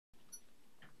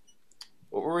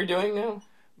were we doing now?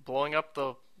 Blowing up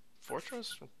the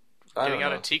fortress? I Getting don't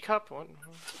out know. a teacup? What?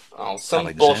 Oh, some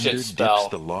Alexander bullshit dips spell.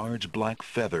 the large black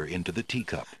feather into the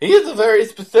teacup He has a very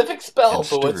specific spell and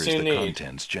for what stirs you the need.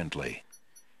 contents gently.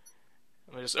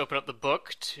 Let me just open up the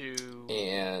book to...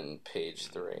 And page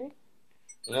 3.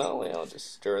 No, I'll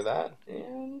just stir that,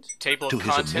 and... Table of To his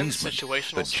contents, amazement,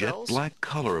 situational the jet spells. black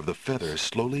color of the feather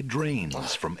slowly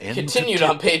drains from end Continued to tip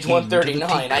on page into the 139.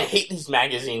 I teacup. hate these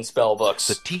magazine spell books.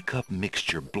 The teacup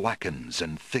mixture blackens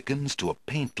and thickens to a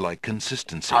paint-like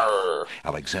consistency. Arr.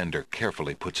 Alexander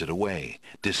carefully puts it away,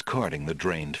 discarding the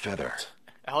drained feather.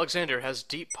 Alexander has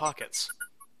deep pockets.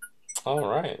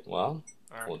 Alright, well,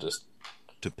 Alright. we'll just...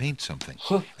 To paint something,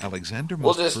 Alexander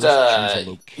We'll must just, first choose a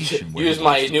location where use he my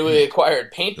wants to newly paint. acquired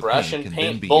The paintbrush and can then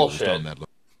paint be used bullshit. on that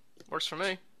Works for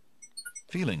me.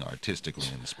 Feeling artistically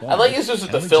inspired, I like this was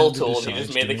with the fill Alexander tool and you decides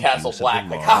just made to the make castle use of the black.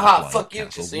 Like, large haha, black fuck you,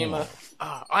 castle Cosima.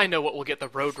 wall. I know what will get the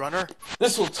Roadrunner.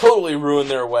 This will totally ruin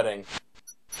their wedding.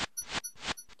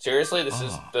 Seriously, this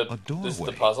is a the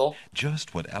doorway. puzzle?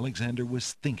 Just what Alexander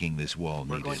was thinking this wall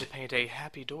We're needed. going to paint a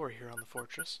happy door here on the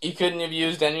fortress. You couldn't have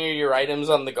used any of your items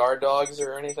on the guard dogs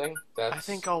or anything? I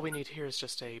think all we need here is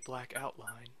just a black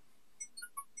outline.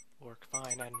 Work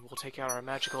fine, and we'll take out our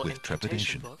magical With incantation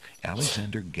trepidation, book.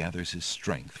 Alexander gathers his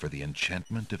strength for the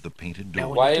enchantment of the painted door. Now,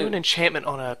 when Why- you do an enchantment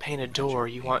on a painted door,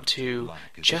 you want to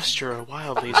gesture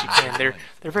wildly as you can.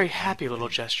 They're very happy little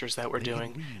gestures that we're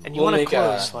doing, and you We'll want to make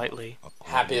close a- slightly.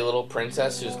 Happy little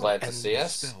princess who's glad to see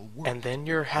us. And then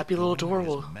your happy little door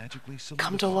will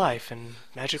come to life and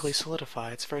magically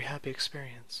solidify. It's a very happy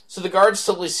experience. So the guards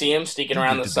totally see him sneaking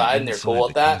around the side and they're cool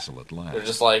with that? They're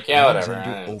just like, yeah, whatever.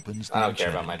 I don't care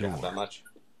about my job that much.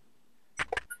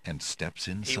 And steps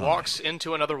inside. He walks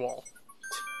into another wall.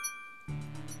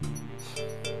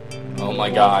 Oh my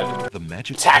god. The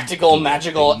magic Tactical, door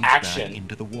magical fades back action.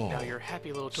 into the wall. Now your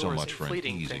happy little So door is much a for an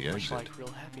fleeting easy thing, much exit. like real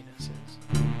happiness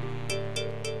is.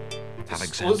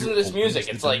 Alexander Listen to this opens music.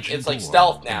 the It's like dungeon door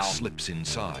stealth now. and slips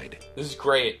inside. This is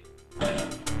great.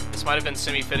 This might have been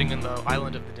semi-fitting in the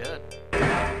Island of the Dead.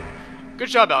 Good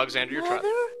job, Alexander. You're trying.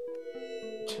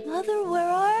 Mother, where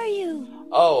are you?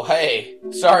 Oh, hey.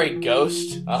 Sorry,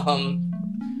 ghost.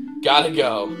 Gotta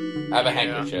go. Have a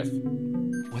handkerchief.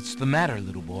 What's the matter,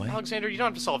 little boy? Alexander, you don't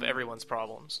have to solve everyone's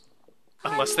problems.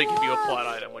 Unless they give you a plot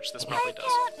item, which this probably does.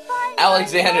 Can't find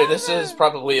Alexander, my this mother. is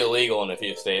probably illegal in a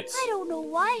few states. I don't know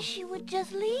why she would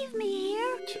just leave me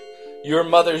here. Your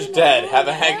mother's Been dead. away Have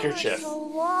a ever handkerchief. So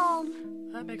long.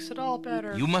 That makes it all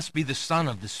better. You must be the son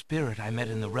of the spirit I met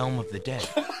in the realm of the dead.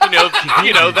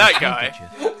 You know that guy.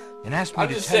 And asked me I'm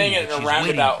to just tell saying you it that in a she's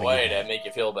waiting roundabout for way you. to make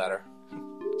you feel better.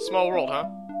 Small world, huh?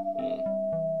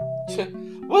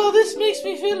 Well, this makes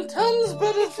me feel tons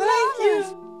better, thank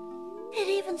you. It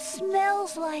even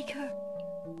smells like her.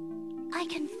 I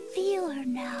can feel her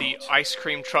now. The ice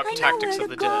cream truck I know tactics where of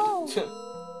to the dead.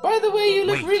 go. By the way, you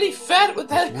look Wait. really fat with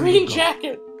that Before you green go,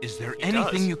 jacket. Is there He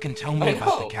anything does. you can tell I me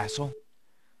about know. the castle?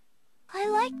 I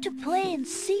like to play in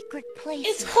secret places.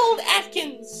 It's called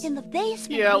Atkins. In the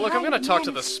basement. Yeah, look, I'm behind gonna the talk to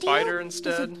Man the of Steel spider is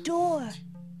instead. a door.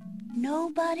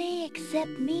 Nobody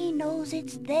except me knows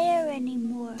it's there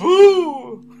anymore.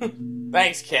 Boo!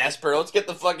 Thanks, Casper. Let's get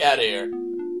the fuck out of here.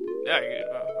 Yeah,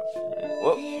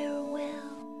 Whoop.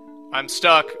 Farewell. I'm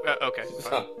stuck. Okay.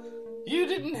 Fine. You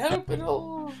didn't help at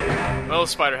all. Well,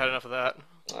 Spider had enough of that.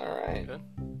 Alright. Good.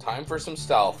 Time for some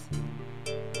stealth.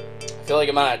 I feel like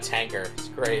I'm on a tanker. It's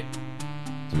great.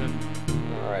 It's good.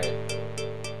 Alright.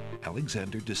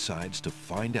 Alexander decides to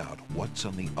find out what's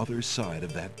on the other side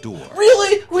of that door.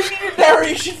 Really? We need a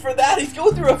narration for that? He's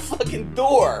going through a fucking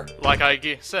door. Like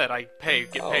I said, I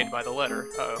get paid by the letter.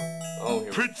 Uh-oh. Oh, here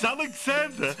we Prince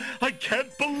Alexander, I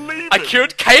can't believe it. I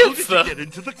cured How did cancer! you get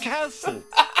into the castle?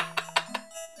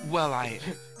 Well,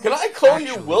 Can I call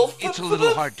actually, you Wilf? it's a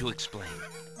little hard to explain.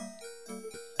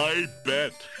 I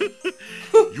bet.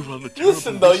 You're on the terrible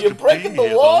Listen, though, risk you're of breaking being the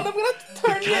here, law and though. I'm gonna have to The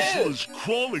turn you castle in. is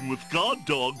crawling with guard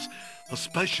dogs,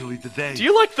 especially today. Do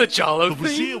you like the Jollo The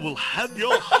vizier theme? will have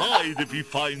your hide if he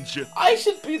finds you. I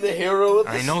should be the hero of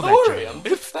the I know that, story. Jollo. I'm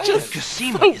just saying. just-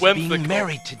 Cosima So is whimsical. being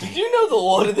married Did today. you know the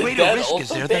Lord of the Greater Dead risk is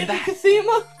also there than dated that.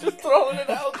 Cosima? Just throwing it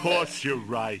out Of course you're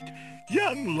right.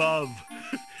 Young love.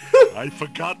 I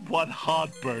forgot what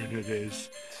heartburn it is.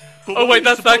 But Oh what wait, are you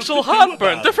that's supposed actual to do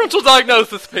heartburn. about it? Differential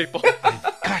diagnosis, people. I've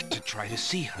got to try to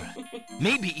see her.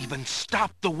 Maybe even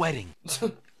stop the wedding.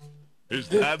 Is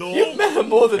that all? You've met him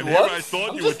more than And here once. I thought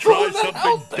I'm you would just try throwing that something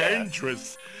out there.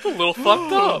 dangerous. It's a little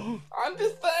fucked up. I'm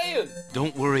just saying.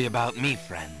 Don't worry about me,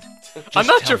 friend. I'm Just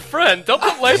not tell your me, friend. Don't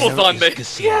put labels where on is me.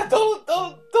 Cosima? Yeah,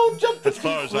 don't jump to As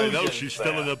far as I know, conclusions she's still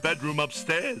there. in her bedroom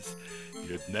upstairs.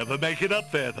 You'd never make it up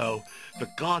there, though. The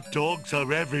guard dogs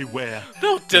are everywhere.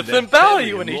 They'll dip and bow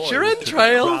you and eat your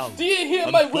entrails. Do you hear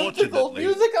my whimsical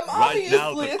music? I'm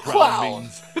obviously a clown.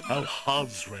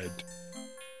 Al-Hazred.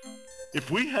 If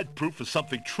we had proof of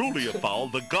something truly foul,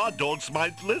 the guard dogs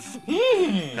might listen.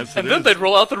 And then they'd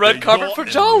roll out the red carpet for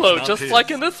Jollo, just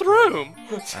like in this room.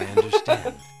 I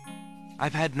understand.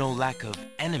 I've had no lack of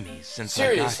enemies since I got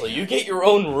here. Seriously, you get your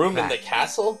own room in the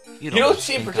castle? You don't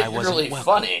seem particularly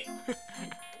funny.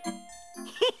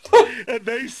 And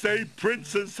they say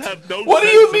princes have no What do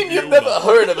you mean you've never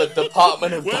heard of a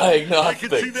Department of Diagnostics? I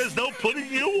can see there's no putting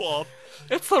you off.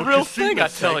 It's the real thing, I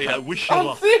tell you.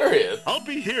 I'm serious. I'll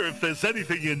be here if there's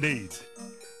anything you need.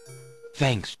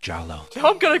 Thanks, Jollo.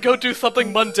 I'm gonna go do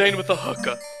something mundane with a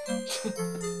hooker.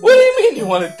 What do you mean you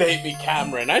want to date me,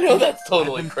 Cameron? I know that's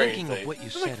totally crazy. I've been thinking of what you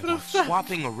said about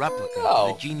swapping a replica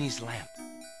of the genie's lamp.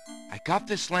 I got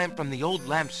this lamp from the old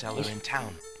lamp seller in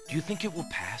town. Do you think it will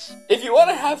pass? If you want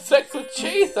to have sex with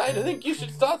Chase, I think you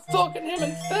should start stalking him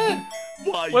instead.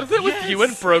 Why, what is it with you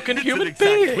and broken human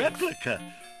beings? Replica.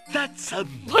 That's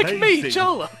amazing. Like me,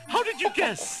 Jollo. How did you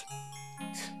guess?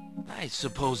 I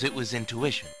suppose it was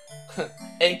intuition.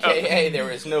 AKA, there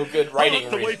is no good writing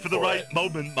I'll have to wait for the right it.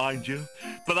 moment, mind you.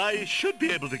 But I should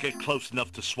be able to get close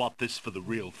enough to swap this for the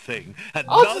real thing. And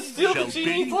I'll just steal the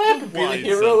genie's lamp and be the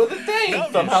hero of the day,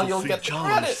 and somehow you'll get the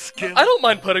credit. I don't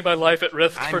mind putting my life at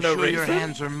risk for no I'm sure reason. your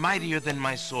hands are mightier than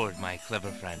my sword, my clever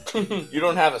friend. You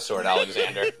don't have a sword,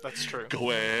 Alexander. That's true.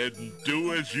 Go ahead and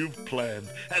do as you've planned,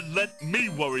 and let me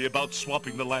worry about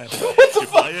swapping the lamp. What the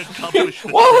fuck? I accomplish the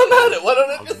While I'm at it, why don't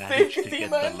I I'll just manage save to the get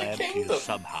demon the lamp to you kingdom?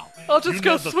 somehow. I'll just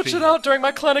go switch it out during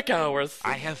my clinic hours.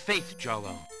 I have faith,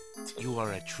 Jollo. You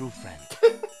are a true friend.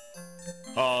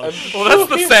 Oh, well, that's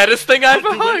the saddest thing I've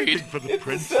ever heard. For the It's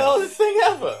princess. the saddest thing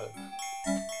ever.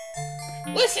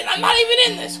 Listen, I'm not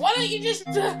even in this. Why don't you just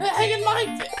hang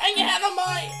your hat on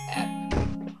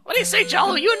mine? What do you say,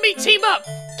 Jollo? You and me team up.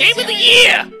 Game of the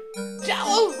year.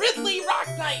 Jollo Ridley Rock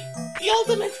Knight, the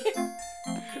ultimate.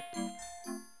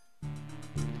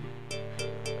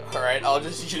 All right, I'll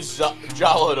just use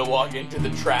Jollo to walk into the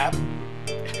trap.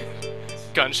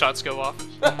 Gunshots go off.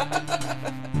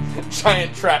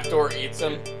 Giant trapdoor eats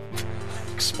him.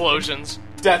 Explosions.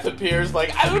 Death appears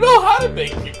like, I don't know how to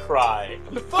make you cry.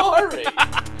 I'm sorry.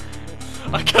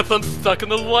 I kept them stuck in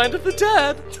the land of the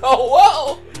dead. Oh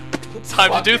well.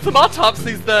 Time to do some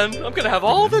autopsies then. I'm gonna have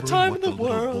all the time in the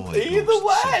world. Either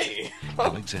way.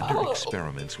 Alexander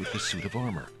experiments with the suit of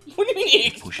armor. What do you mean he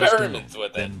experiments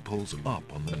with it? Then pulls up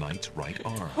on the knight's right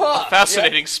arm. Huh,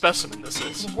 Fascinating specimen this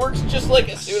is. It works just like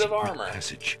a suit of armor.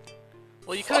 Passage.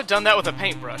 Well, you could have done that with a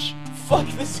paintbrush. Fuck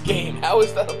this game. How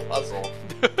is that a puzzle?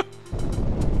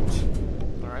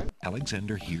 Alright.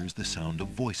 Alexander hears the sound of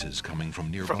voices coming from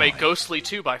nearby. From a ghostly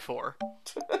 2x4.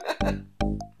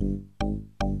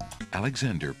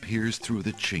 Alexander peers through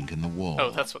the chink in the wall.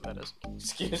 Oh, that's what that is.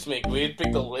 Excuse me, can we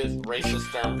pick the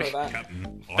racist term for that?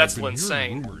 Captain, That's I've been insane.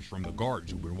 hearing rumors from the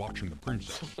guards who've been watching the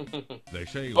princess. They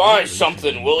say Buy lately something,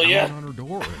 she's been will ya? pounding on her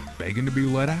door and begging to be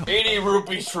let out. 80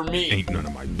 rupees for me. Ain't none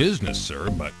of my business, sir,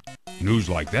 but news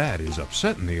like that is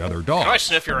upsetting the other dogs. Can I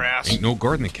sniff your ass? Ain't no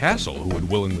guard in the castle who would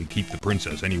willingly keep the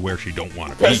princess anywhere she don't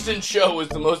want to be. Best in Show is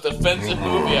the most offensive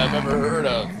movie I've ever heard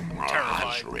of.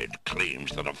 Hazred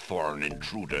claims that a foreign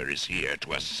intruder is here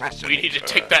to assassinate We need to her.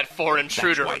 take that foreign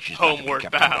intruder That's why she's got to be homeward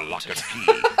kept under bound. lock and key,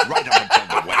 right up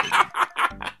until the wedding.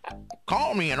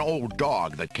 Call me an old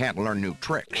dog that can't learn new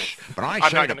tricks, but I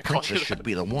I'm say not the gonna call you princess that. should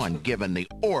be the one given the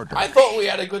order. I thought we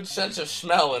had a good sense of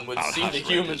smell and would see the Al-Hazred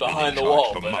human has been behind the in charge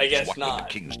wall, for but I months, guess what with not.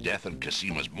 the king's death and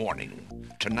Casima's mourning.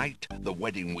 Tonight, the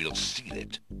wedding will seal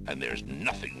it, and there's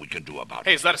nothing we can do about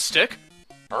Hey, it. is that a stick?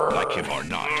 Like him or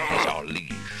not, he's our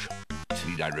liege.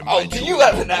 Need I Oh, remind do you you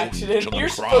have of an the oath accident? to the You're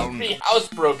supposed crown? to be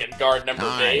housebroken, guard number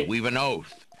Aye, eight. we've an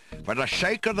oath. For the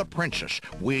sake of the princess,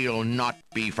 we'll not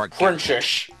be forgetful.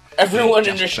 Princess. Everyone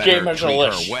in Just this better game is a treat her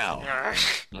list. well.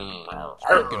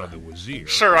 Speaking of the wazir,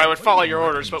 Sure, I would follow your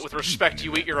orders, but with respect,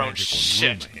 you eat your own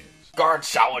shit. Guard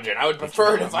Saladin, I would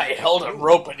prefer it if I held a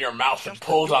rope in your mouth and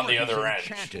pulled on the other end.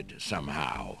 Enchanted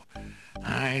somehow.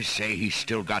 I say he's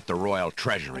still got the royal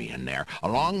treasury in there,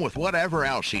 along with whatever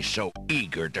else he's so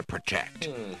eager to protect.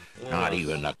 Not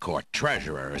even the court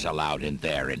treasurer is allowed in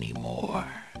there anymore.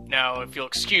 Now, if you'll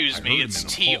excuse me, it's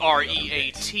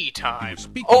TREAT time.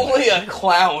 Only a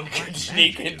clown could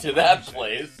sneak into that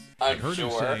place, I'm Heard him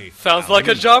sure. say, Sounds like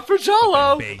a job for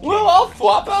Jollo. Well, I'll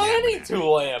swap out any two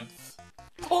lamps.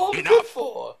 All I'm good Enough.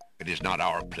 for. It is not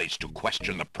our place to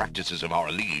question the practices of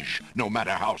our liege, no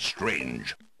matter how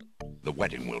strange. The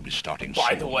wedding will be starting soon.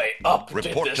 By the way, Up did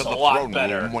Report this to a the lot throne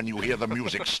better. room when you hear the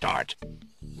music start.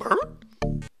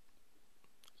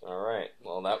 Alright,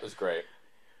 well, that was great.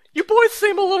 You boys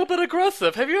seem a little bit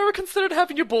aggressive. Have you ever considered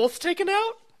having your balls taken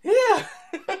out? Yeah.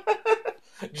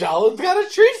 Jollo's got a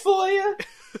treat for you.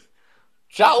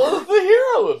 Jollo's the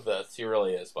hero of this. He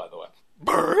really is, by the way.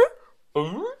 Brr?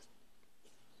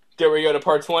 Dare we go to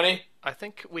part 20? I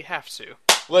think we have to.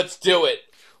 Let's do it.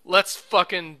 Let's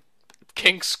fucking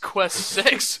King's Quest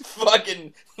 6.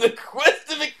 Fucking the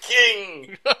quest of a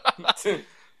king.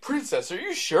 Princess, are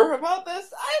you sure about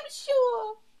this? I'm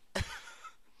sure.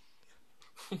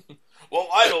 Well,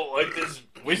 I don't like this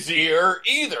Vizier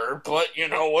either, but, you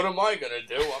know, what am I gonna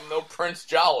do? I'm no Prince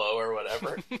Jollo or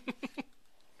whatever.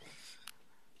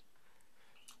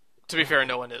 To be fair,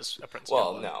 no one is a Prince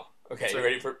Well, Jollo. no. Okay, So,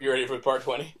 you ready for part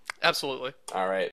 20? Absolutely. All right.